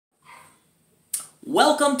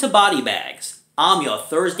Welcome to BodyBags. I'm your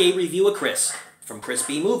Thursday reviewer, Chris, from Chris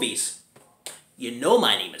B Movies. You know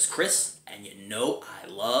my name is Chris, and you know I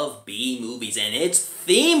love B movies, and it's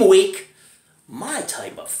theme week. My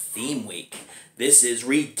type of theme week. This is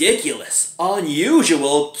ridiculous,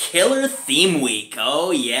 unusual, killer theme week.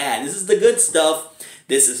 Oh yeah, this is the good stuff.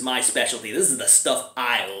 This is my specialty. This is the stuff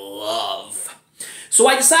I love. So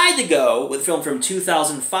I decided to go with a film from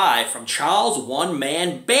 2005 from Charles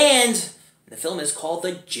One-Man Band. The film is called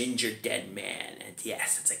The GingerDead Man. And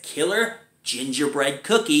yes, it's a killer gingerbread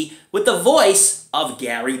cookie with the voice of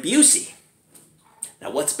Gary Busey.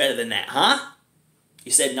 Now what's better than that, huh?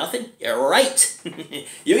 You said nothing? You're right.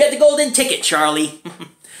 You get the golden ticket, Charlie.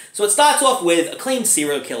 So it starts off with acclaimed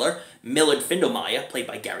serial killer, Millard Findelmeyer, played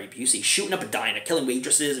by Gary Busey, shooting up a diner, killing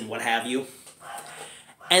waitresses and what have you.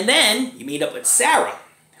 And then you meet up with Sarah,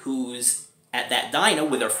 who's at that diner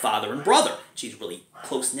with her father and brother. She's really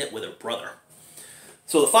close-knit with her brother.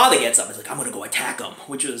 So the father gets up and is like, I'm going to go attack him,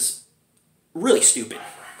 which was really stupid.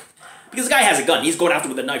 Because the guy has a gun. He's going after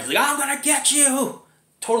with a knife. He's like, I'm going to get you.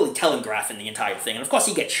 Totally telegraphing the entire thing. And of course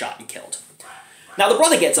he gets shot and killed. Now the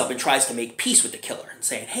brother gets up and tries to make peace with the killer and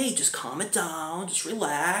saying, hey, just calm it down, just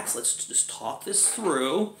relax, let's just talk this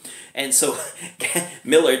through. And so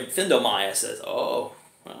Millard Findelmeyer says, oh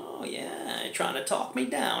yeah, you're trying to talk me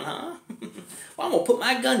down, huh? Well, I'm going to put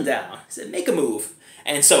my gun down. He said, make a move.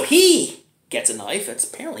 And so he gets a knife. It's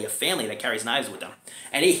apparently a family that carries knives with them.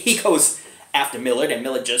 And he goes after Millard, and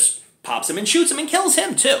Millard just pops him and shoots him and kills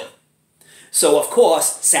him too. So, of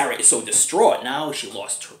course, Sarah is so distraught now. She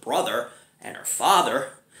lost her brother and her father,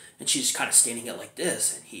 and she's kind of standing there like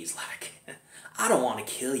this, and he's like, I don't want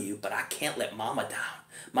to kill you, but I can't let Mama down.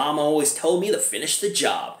 Mama always told me to finish the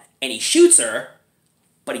job. And he shoots her,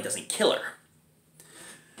 but he doesn't kill her.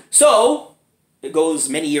 So, it goes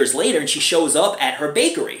many years later, and she shows up at her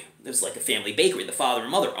bakery. It was like a family bakery the father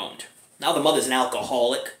and mother owned. Now the mother's an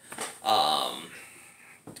alcoholic,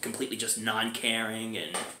 completely just non-caring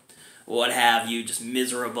and what have you, just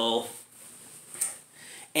miserable.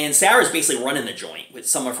 And Sarah's basically running the joint with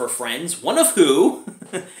some of her friends, one of who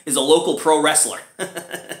is a local pro wrestler.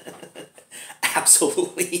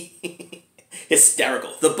 Absolutely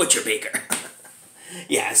hysterical. The Butcher Baker.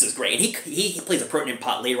 Yeah, this is great. And he plays a pertinent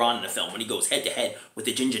part later on in the film when he goes head-to-head with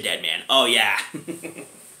the GingerDead Man. Oh, yeah.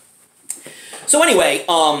 So anyway,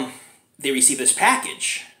 they receive this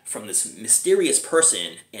package from this mysterious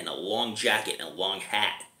person in a long jacket and a long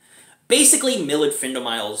hat. Basically, Millard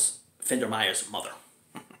Findelmeyer's mother.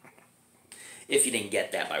 If you didn't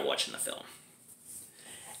get that by watching the film.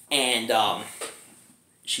 And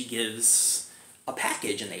she gives a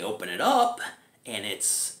package, and they open it up, and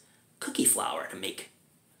it's cookie flour to make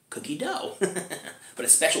cookie dough. But a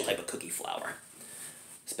special type of cookie flour.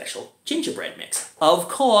 Special gingerbread mix. Of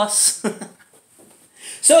course.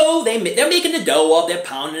 So they're making the dough up, they're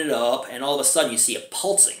pounding it up, and all of a sudden you see it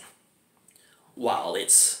pulsing while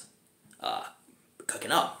it's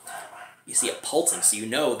cooking up. You see it pulsing, so you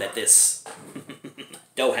know that this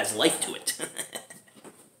dough has life to it.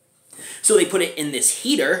 So they put it in this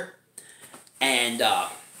heater, and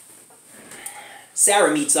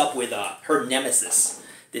Sarah meets up with her nemesis,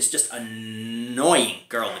 this just annoying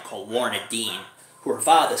girl called Lorna Dean, who her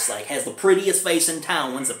father's like, has the prettiest face in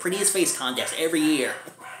town, wins the prettiest face contest every year.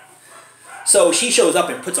 So she shows up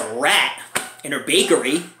and puts a rat in her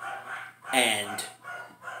bakery, and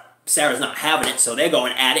Sarah's not having it, so they're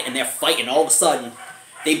going at it, and they're fighting. All of a sudden,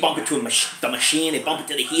 they bump into the machine, they bump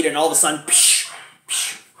into the heater, and all of a sudden, psh,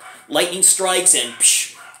 psh, lightning strikes, and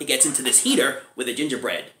psh, it gets into this heater with the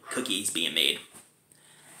gingerbread cookies being made.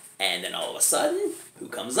 And then all of a sudden, who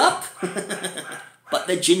comes up? But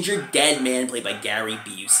the GingerDead Man, played by Gary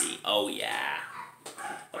Busey. Oh, yeah.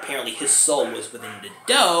 Apparently his soul was within the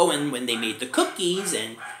dough, and when they made the cookies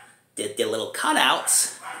and did their little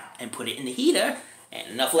cutouts and put it in the heater, and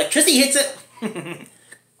enough electricity hits it,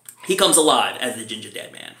 he comes alive as the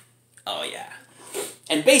GingerDead Man. Oh, yeah.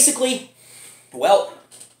 And basically, well,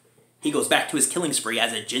 he goes back to his killing spree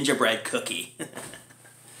as a gingerbread cookie.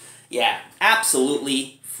 Yeah,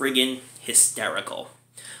 absolutely friggin' hysterical.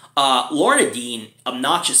 Lorna Dean,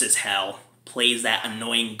 obnoxious as hell, plays that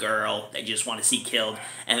annoying girl that you just want to see killed,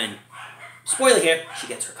 and then, spoiler here, she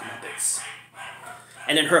gets her comeuppance.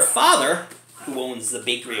 And then her father, who owns the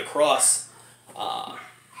bakery across,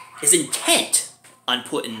 is intent on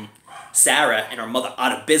putting Sarah and her mother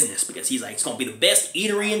out of business, because he's like, it's going to be the best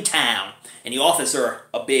eatery in town, and he offers her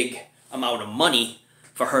a big amount of money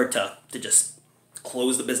for her to just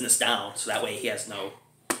close the business down, so that way he has no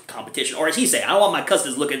competition. Or as he say, I don't want my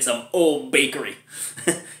customers looking at some old bakery.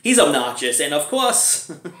 He's obnoxious, and of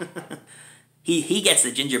course, he gets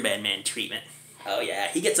the gingerbread man treatment. Oh yeah,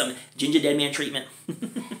 he gets some GingerDead Man treatment.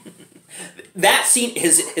 That scene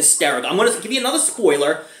is hysterical. I'm going to give you another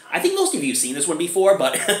spoiler. I think most of you have seen this one before,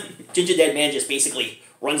 but GingerDead Man just basically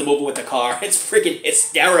runs him over with the car. It's freaking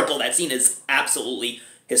hysterical. That scene is absolutely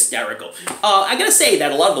hysterical. I gotta say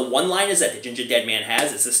that a lot of the one-liners that the GingerDead Man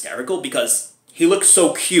has is hysterical because he looks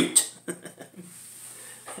so cute.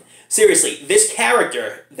 Seriously, this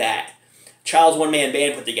character that Child's one-man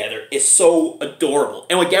band put together is so adorable.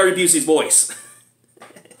 And with Gary Busey's voice,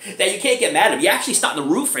 that you can't get mad at him. You're actually starting to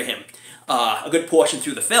root for him a good portion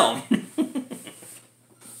through the film.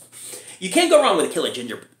 You can't go wrong with a killer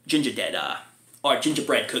GingerDead or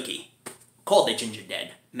gingerbread cookie called the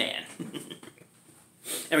GingerDead Man.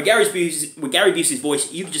 And with Gary Busey's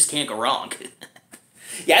voice, you just can't go wrong.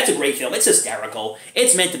 Yeah, it's a great film. It's hysterical.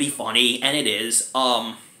 It's meant to be funny, and it is.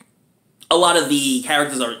 A lot of the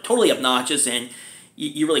characters are totally obnoxious, and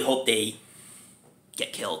you really hope they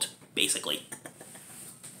get killed, basically.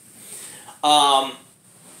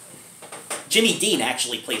 Jimmy Dean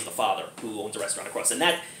actually plays the father who owns a restaurant across, and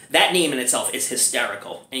that name in itself is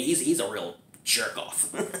hysterical, and he's a real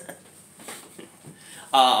jerk-off.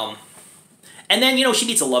 And then, you know, she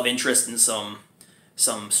meets a love interest in some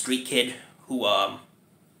street kid who,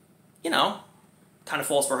 you know, kind of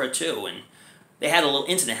falls for her too, and they had a little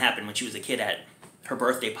incident happen when she was a kid at her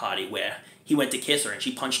birthday party where he went to kiss her and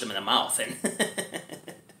she punched him in the mouth, and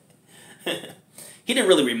he didn't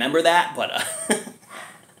really remember that, but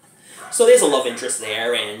so there's a love interest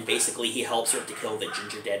there, and basically he helps her to kill the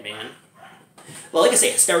GingerDead Man. Well, like I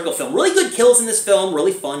say, hysterical film. Really good kills in this film,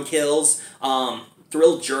 really fun kills.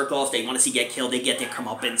 Thrill jerk-offs they want to see get killed, they get their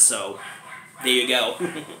comeuppance, so there you go.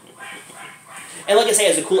 And like I say,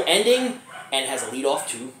 it has a cool ending, and has a lead-off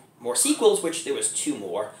to more sequels, which there was 2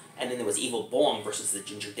 more, and then there was Evil Bong versus the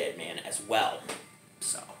GingerDead Man as well.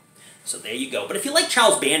 So there you go. But if you like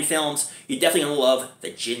Child's Band films, you're definitely going to love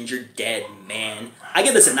the GingerDead Man. I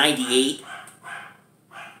give this a 98.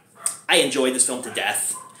 I enjoyed this film to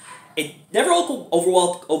death. It never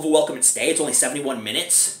overwhelmed its stay. It's only 71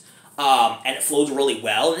 minutes. And it flows really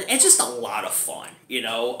well. And it's just a lot of fun, you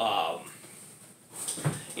know.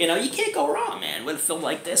 You know, you can't go wrong, man, with a film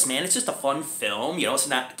like this, man. It's just a fun film. You know, it's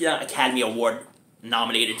not Academy Award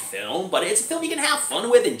nominated film, but it's a film you can have fun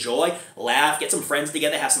with, enjoy, laugh, get some friends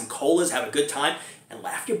together, have some colas, have a good time, and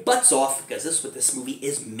laugh your butts off, because this is what this movie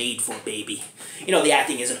is made for, baby. You know, the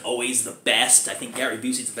acting isn't always the best. I think Gary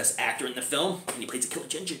Busey's the best actor in the film, and he plays a killer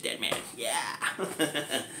GingerDead Man. Yeah.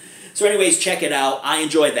 So anyways, check it out. I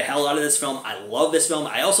enjoyed the hell out of this film. I love this film.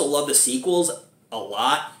 I also love the sequels a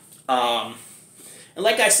lot. And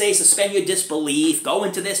like I say, suspend your disbelief. Go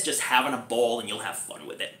into this just having a ball, and you'll have fun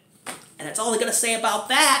with it. And that's all I'm going to say about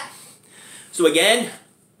that. So again,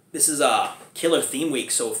 this is a killer theme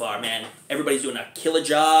week so far, man. Everybody's doing a killer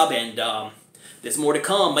job, and there's more to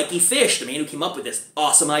come. Mikey Fish, the man who came up with this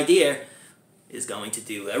awesome idea, is going to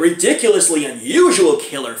do a ridiculously unusual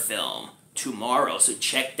killer film tomorrow. So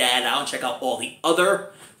check that out. Check out all the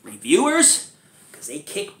other reviewers, because they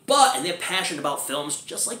kick butt, and they're passionate about films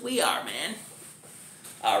just like we are, man.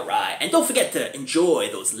 Alright, and don't forget to enjoy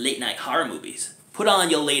those late-night horror movies. Put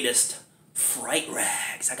on your latest fright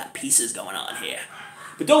rags. I got pieces going on here.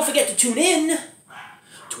 But don't forget to tune in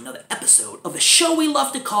to another episode of the show we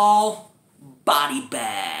love to call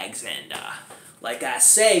BodyBags. And like I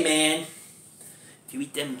say, man, if you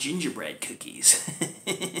eat them gingerbread cookies,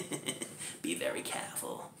 be very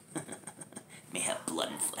careful. May have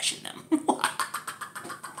blood and flesh in them.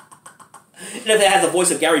 And if it has the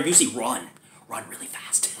voice of Gary Busey, run. Run really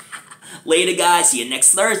fast. Later, guys. See you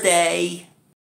next Thursday.